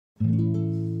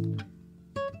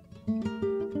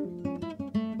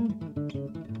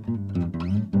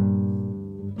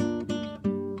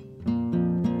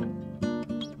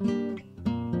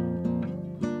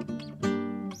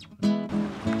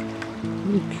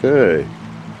Okay,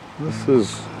 this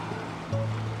is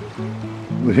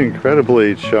the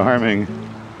incredibly charming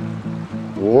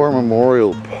War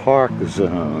Memorial Park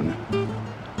Zone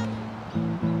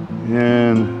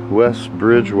in West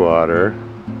Bridgewater,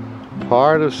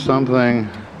 part of something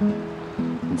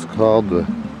that's called the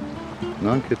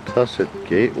Nunkatusset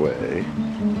Gateway.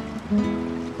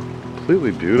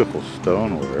 Completely beautiful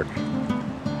stonework.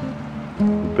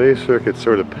 The Bay Circuit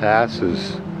sort of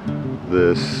passes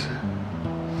this.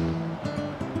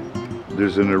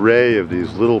 There's an array of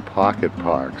these little pocket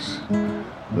parks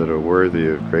that are worthy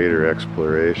of greater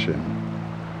exploration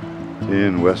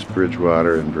in West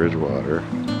Bridgewater and Bridgewater.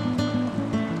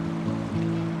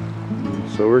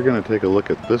 So we're going to take a look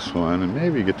at this one and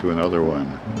maybe get to another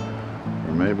one,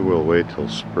 or maybe we'll wait till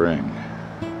spring.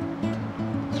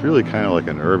 It's really kind of like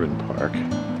an urban park.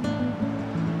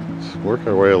 Let's work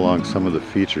our way along some of the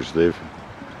features. They've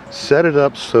set it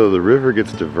up so the river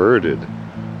gets diverted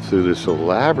through this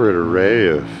elaborate array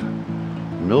of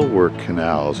millwork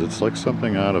canals. It's like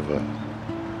something out of a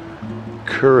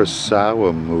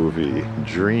Kurosawa movie,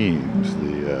 Dreams,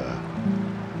 the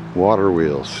water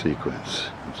wheel sequence.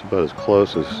 It's about as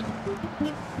close as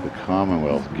the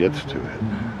Commonwealth gets to it.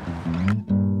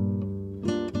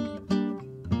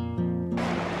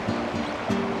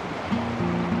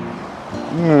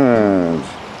 And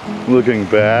looking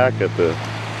back at the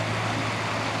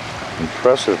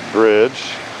impressive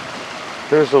bridge,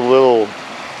 here's a little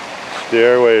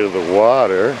stairway to the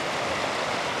water.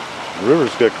 The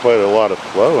river's got quite a lot of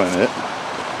flow in it.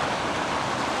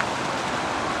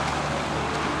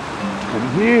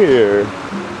 And here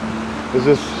is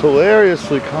this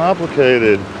hilariously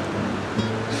complicated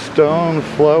stone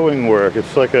flowing work.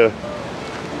 It's like a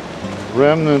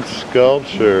remnant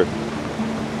sculpture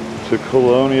to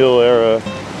colonial era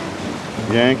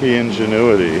Yankee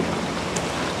ingenuity.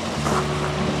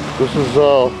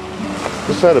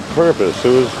 This had a purpose. It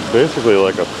was basically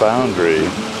like a foundry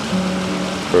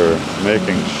for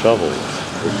making shovels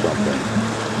or something.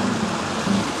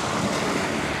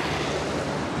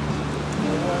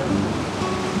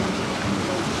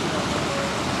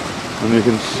 And you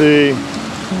can see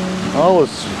all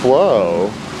this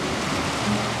flow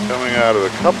coming out of a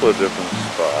couple of different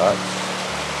spots.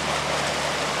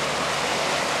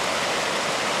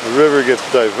 The river gets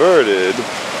diverted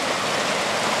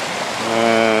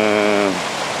and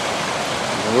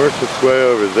works its way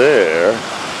over there.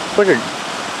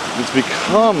 It's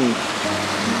become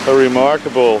a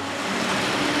remarkable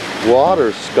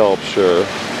water sculpture,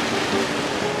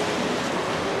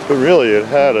 but really it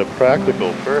had a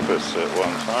practical purpose at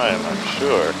one time, I'm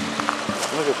sure.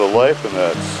 Look at the life in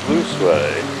that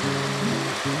sluiceway.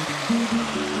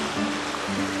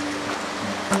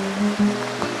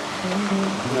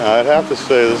 Now, I'd have to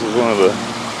say this is one of the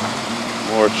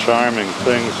more charming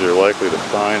things you're likely to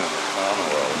find in the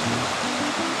Commonwealth.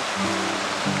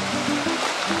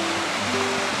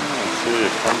 Let's see,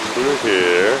 it comes through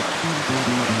here.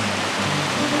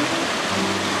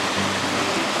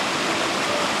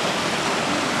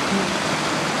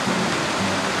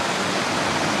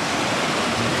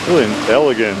 Really an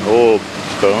elegant old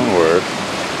stonework.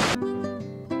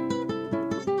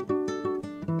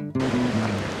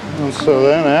 And so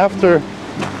then after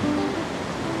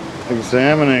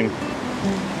examining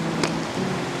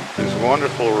these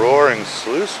wonderful roaring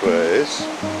sluiceways,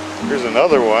 here's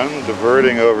another one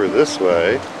diverting over this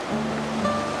way.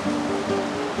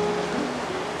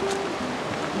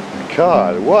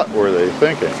 God, what were they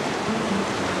thinking?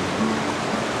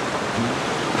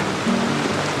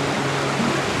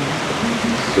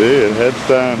 See, it heads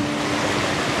down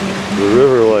the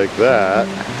river like that.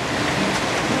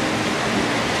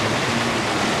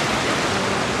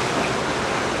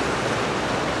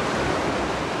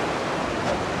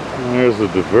 And there's the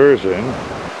diversion.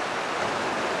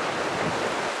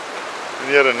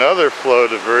 And yet another flow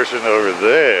diversion over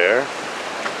there.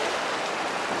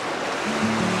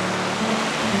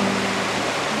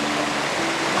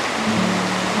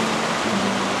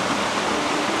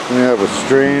 We have a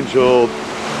strange old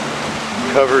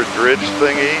covered bridge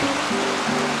thingy.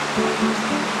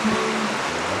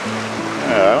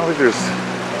 Yeah, I don't think there's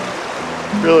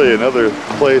really another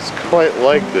place quite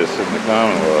like this in the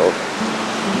Commonwealth.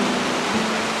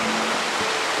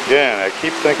 Again, I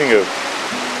keep thinking of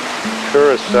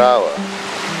Kurosawa.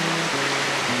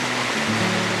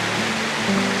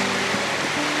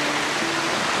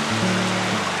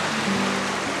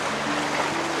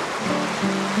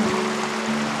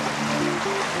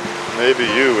 maybe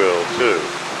you will too.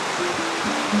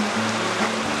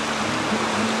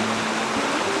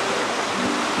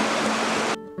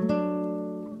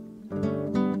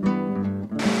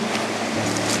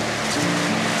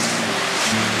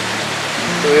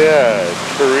 So yeah, it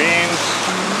careens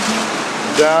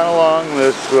down along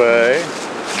this way.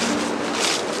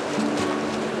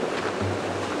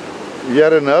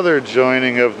 Yet another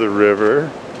joining of the river,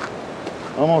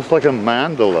 almost like a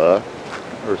mandala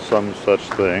or some such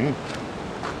thing.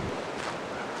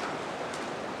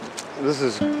 This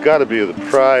has got to be the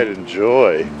pride and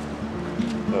joy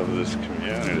of this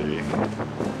community.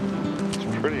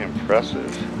 It's pretty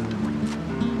impressive.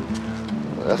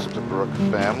 The Estabrook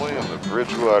family and the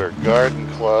Bridgewater Garden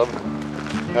Club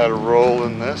had a role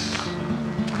in this.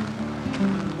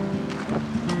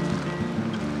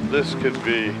 This could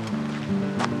be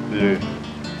the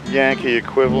Yankee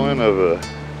equivalent of a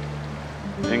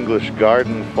English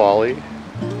garden folly.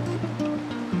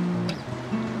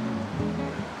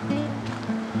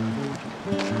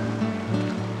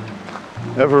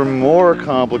 Ever more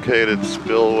complicated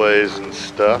spillways and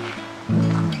stuff.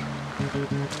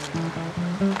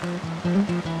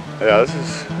 Yeah, this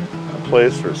is a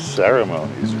place for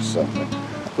ceremonies or something.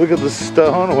 Look at the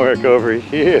stonework over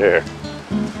here.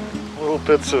 Little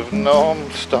bits of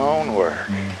gnome stonework.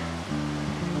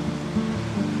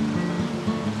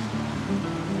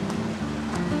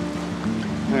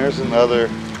 There's another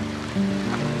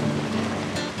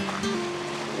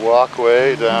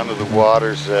walkway down to the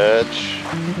water's edge.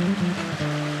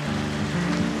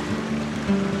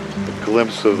 A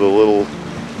glimpse of the little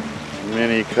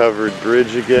mini covered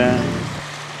bridge again.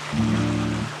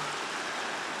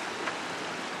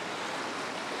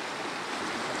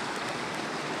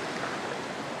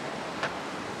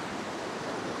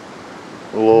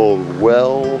 A little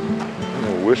well,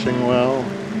 a wishing well.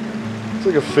 It's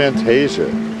like a Fantasia.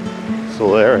 It's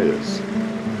hilarious.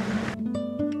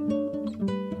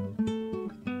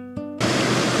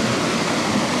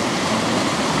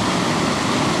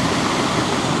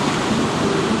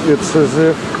 It's as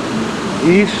if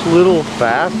each little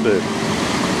facet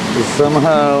is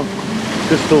somehow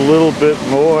just a little bit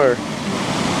more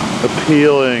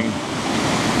appealing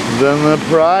than the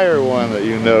prior one that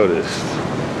you noticed.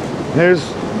 There's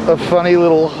a funny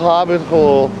little hobbit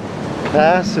hole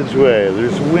passageway.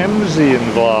 There's whimsy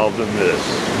involved in this.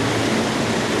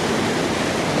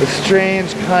 A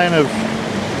strange kind of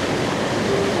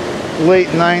late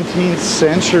 19th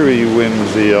century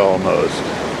whimsy almost.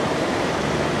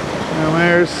 And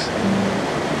there's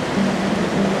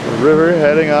the river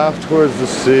heading off towards the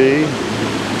sea.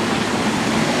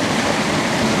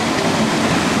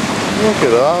 Look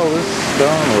at all this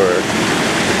stonework.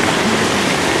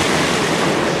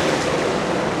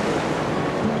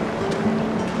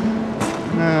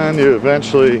 And you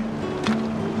eventually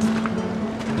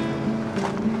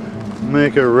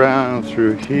make a round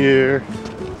through here.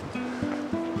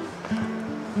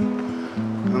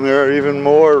 And there are even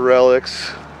more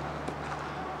relics.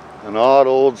 An odd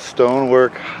old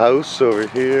stonework house over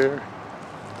here.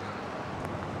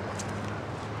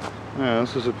 Yeah,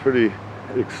 this is a pretty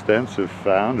extensive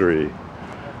foundry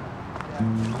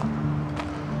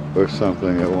or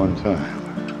something at one time.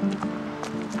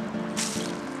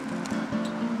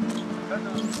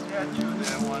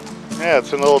 Yeah,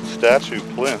 it's an old statue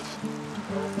plinth.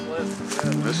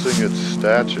 Missing its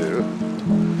statue.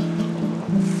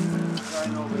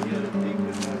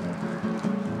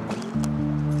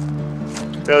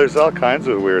 Yeah, there's all kinds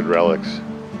of weird relics.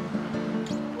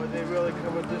 Well, they really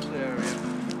covered this area.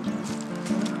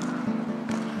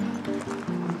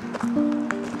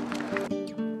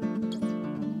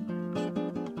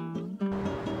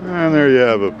 And there you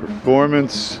have a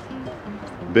performance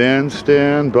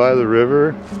bandstand by the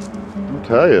river. I'll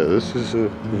tell you, this is a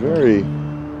very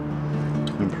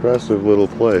impressive little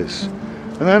place.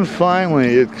 And then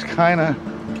finally, it kind of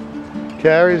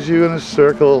carries you in a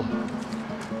circle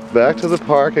back to the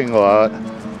parking lot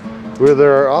where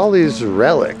there are all these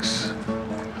relics.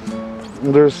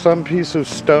 There's some piece of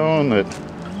stone that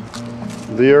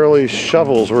the early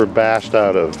shovels were bashed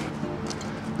out of.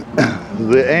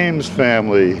 The Ames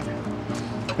family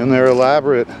and their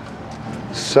elaborate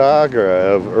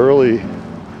saga of early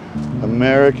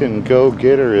American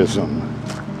go-getterism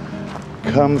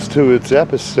comes to its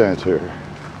epicenter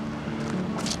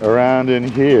around in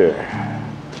here.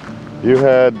 You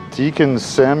had Deacon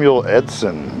Samuel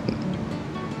Edson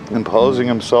imposing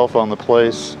himself on the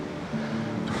place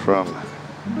from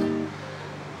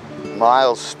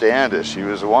Miles Standish. He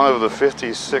was one of the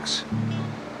 56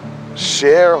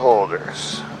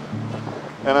 shareholders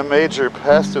and a major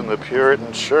pest in the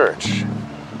Puritan church,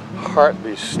 heart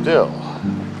be still.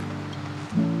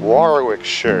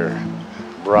 Warwickshire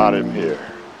brought him here.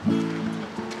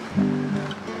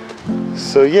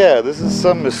 So yeah, this is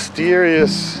some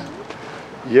mysterious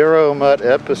Euromut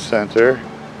epicenter.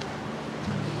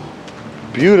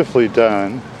 Beautifully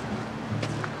done.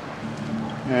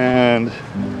 And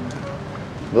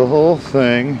the whole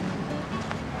thing,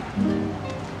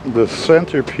 the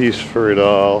centerpiece for it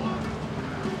all,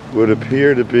 would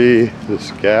appear to be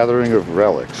this gathering of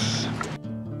relics.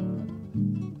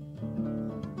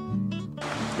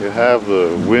 You have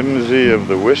the whimsy of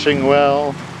the wishing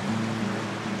well,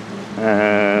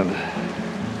 and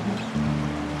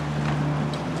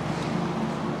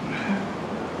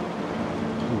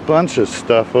a bunch of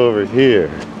stuff over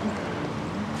here.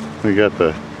 We got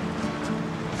the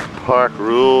park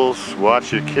rules,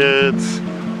 watch your kids,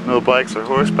 no bikes or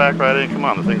horseback riding. Come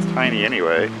on, the thing's tiny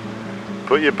anyway.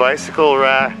 Put your bicycle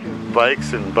rack,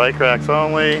 bikes and bike racks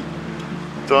only.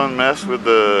 Don't mess with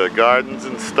the gardens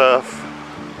and stuff.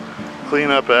 Clean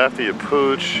up after you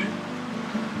pooch.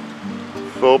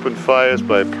 Open fires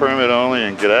by permit only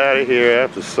and get out of here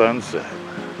after sunset.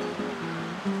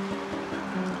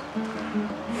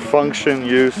 Function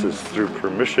use is through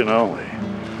permission only.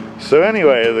 So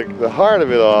anyway, the heart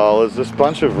of it all is this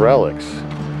bunch of relics.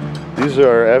 These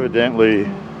are evidently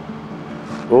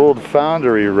old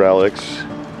foundry relics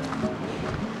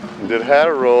that had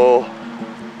a role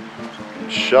in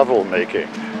shovel making.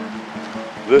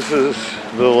 This is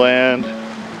the land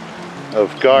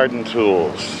of garden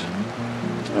tools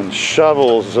and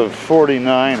shovels of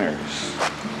 49ers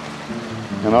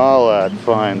and all that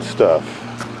fine stuff.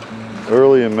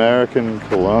 Early American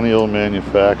colonial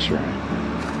manufacturing.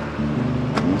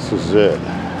 This is it.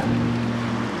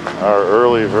 Our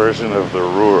early version of the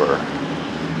Ruhr.